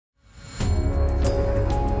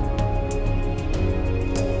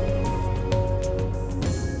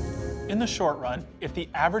the short run, if the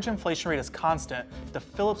average inflation rate is constant, the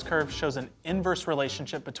Phillips curve shows an inverse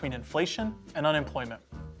relationship between inflation and unemployment.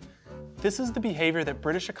 This is the behavior that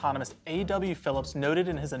British economist A.W. Phillips noted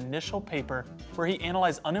in his initial paper, where he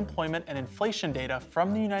analyzed unemployment and inflation data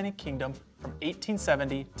from the United Kingdom from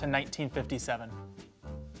 1870 to 1957.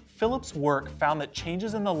 Phillips' work found that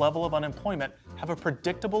changes in the level of unemployment have a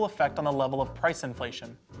predictable effect on the level of price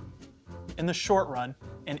inflation. In the short run,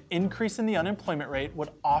 an increase in the unemployment rate would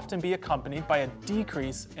often be accompanied by a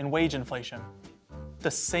decrease in wage inflation.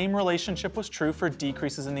 The same relationship was true for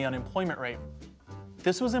decreases in the unemployment rate.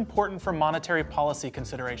 This was important for monetary policy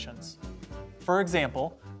considerations. For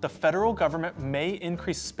example, the federal government may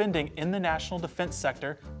increase spending in the national defense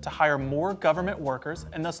sector to hire more government workers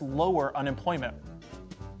and thus lower unemployment.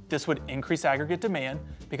 This would increase aggregate demand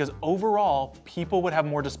because overall, people would have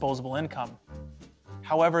more disposable income.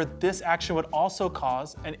 However, this action would also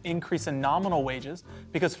cause an increase in nominal wages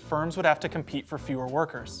because firms would have to compete for fewer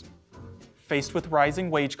workers. Faced with rising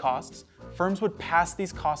wage costs, firms would pass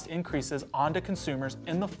these cost increases on to consumers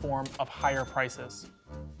in the form of higher prices.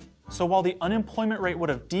 So while the unemployment rate would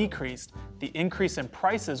have decreased, the increase in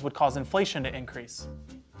prices would cause inflation to increase.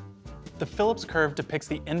 The Phillips curve depicts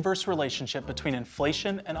the inverse relationship between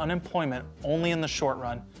inflation and unemployment only in the short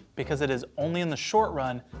run, because it is only in the short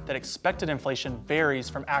run that expected inflation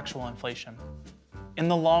varies from actual inflation. In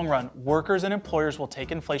the long run, workers and employers will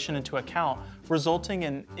take inflation into account, resulting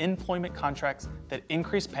in employment contracts that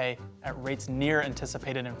increase pay at rates near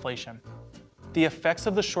anticipated inflation. The effects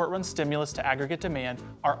of the short-run stimulus to aggregate demand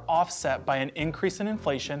are offset by an increase in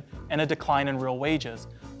inflation and a decline in real wages,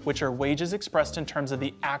 which are wages expressed in terms of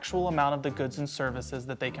the actual amount of the goods and services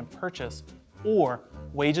that they can purchase, or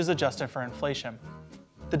wages adjusted for inflation.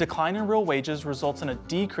 The decline in real wages results in a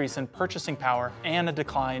decrease in purchasing power and a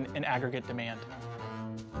decline in aggregate demand.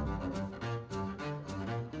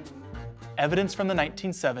 Evidence from the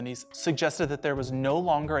 1970s suggested that there was no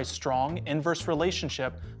longer a strong inverse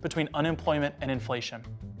relationship between unemployment and inflation.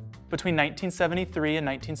 Between 1973 and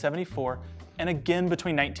 1974, and again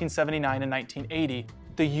between 1979 and 1980,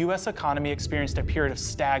 the U.S. economy experienced a period of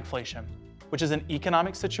stagflation, which is an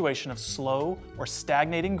economic situation of slow or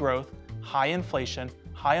stagnating growth, high inflation,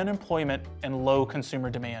 high unemployment, and low consumer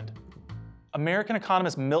demand. American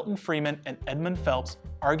economists Milton Friedman and Edmund Phelps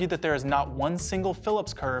argued that there is not one single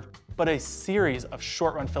Phillips curve, but a series of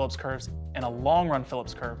short-run Phillips curves and a long-run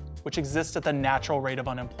Phillips curve, which exists at the natural rate of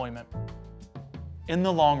unemployment. In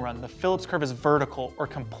the long run, the Phillips curve is vertical or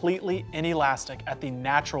completely inelastic at the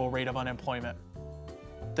natural rate of unemployment.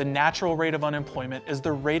 The natural rate of unemployment is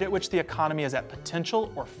the rate at which the economy is at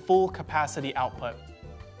potential or full capacity output.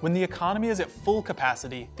 When the economy is at full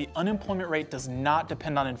capacity, the unemployment rate does not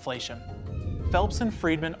depend on inflation. Phelps and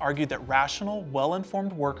Friedman argued that rational,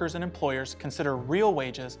 well-informed workers and employers consider real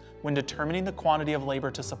wages when determining the quantity of labor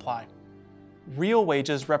to supply. Real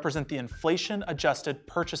wages represent the inflation-adjusted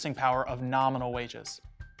purchasing power of nominal wages.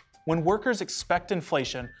 When workers expect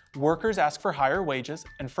inflation, workers ask for higher wages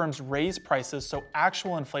and firms raise prices, so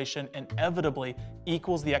actual inflation inevitably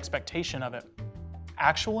equals the expectation of it.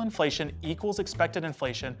 Actual inflation equals expected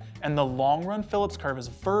inflation, and the long-run Phillips curve is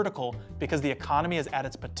vertical because the economy is at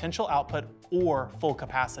its potential output or full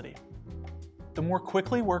capacity. The more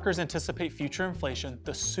quickly workers anticipate future inflation,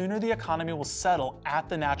 the sooner the economy will settle at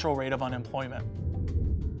the natural rate of unemployment.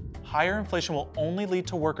 Higher inflation will only lead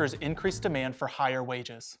to workers' increased demand for higher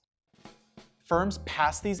wages. Firms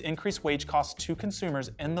pass these increased wage costs to consumers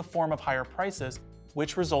in the form of higher prices,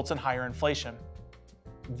 which results in higher inflation.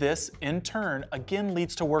 This, in turn, again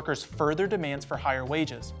leads to workers' further demands for higher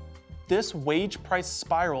wages. This wage-price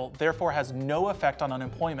spiral therefore has no effect on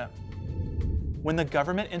unemployment. When the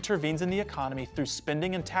government intervenes in the economy through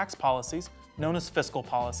spending and tax policies, known as fiscal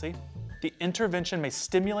policy, the intervention may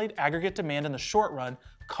stimulate aggregate demand in the short run,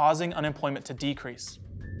 causing unemployment to decrease.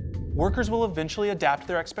 Workers will eventually adapt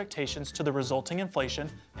their expectations to the resulting inflation,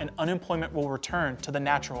 and unemployment will return to the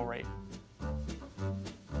natural rate.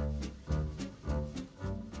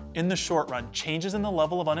 In the short run, changes in the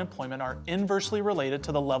level of unemployment are inversely related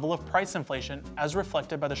to the level of price inflation as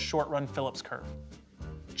reflected by the short-run Phillips curve.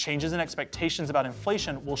 Changes in expectations about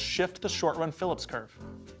inflation will shift the short-run Phillips curve.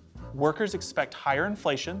 Workers expect higher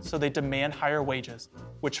inflation, so they demand higher wages,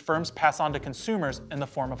 which firms pass on to consumers in the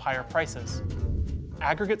form of higher prices.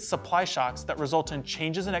 Aggregate supply shocks that result in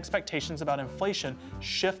changes in expectations about inflation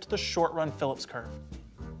shift the short-run Phillips curve.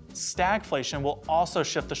 Stagflation will also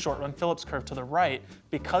shift the short-run Phillips curve to the right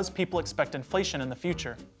because people expect inflation in the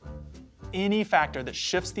future. Any factor that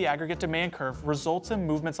shifts the aggregate demand curve results in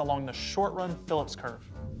movements along the short-run Phillips curve.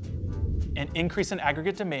 An increase in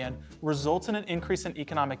aggregate demand results in an increase in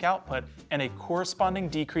economic output and a corresponding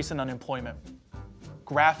decrease in unemployment.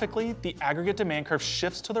 Graphically, the aggregate demand curve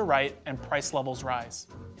shifts to the right and price levels rise.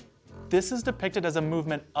 This is depicted as a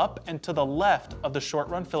movement up and to the left of the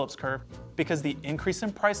short-run Phillips curve because the increase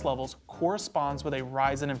in price levels corresponds with a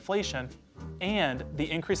rise in inflation and the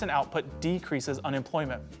increase in output decreases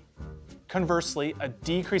unemployment. Conversely, a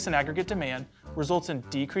decrease in aggregate demand results in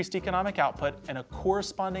decreased economic output and a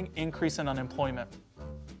corresponding increase in unemployment.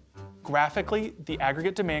 Graphically, the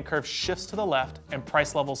aggregate demand curve shifts to the left and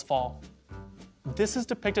price levels fall. This is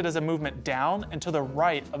depicted as a movement down and to the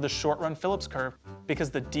right of the short-run Phillips curve because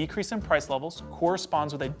the decrease in price levels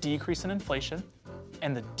corresponds with a decrease in inflation,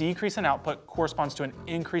 and the decrease in output corresponds to an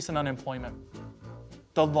increase in unemployment.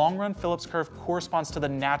 The long-run Phillips curve corresponds to the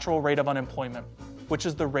natural rate of unemployment, which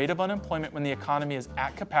is the rate of unemployment when the economy is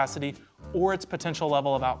at capacity or its potential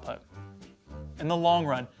level of output. In the long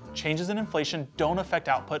run, changes in inflation don't affect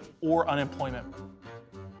output or unemployment.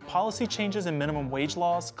 Policy changes in minimum wage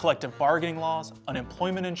laws, collective bargaining laws,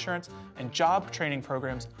 unemployment insurance, and job training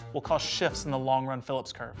programs will cause shifts in the long-run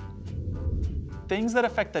Phillips curve. Things that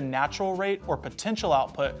affect the natural rate or potential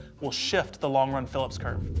output will shift the long-run Phillips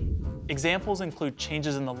curve. Examples include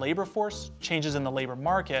changes in the labor force, changes in the labor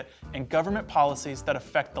market, and government policies that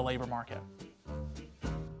affect the labor market.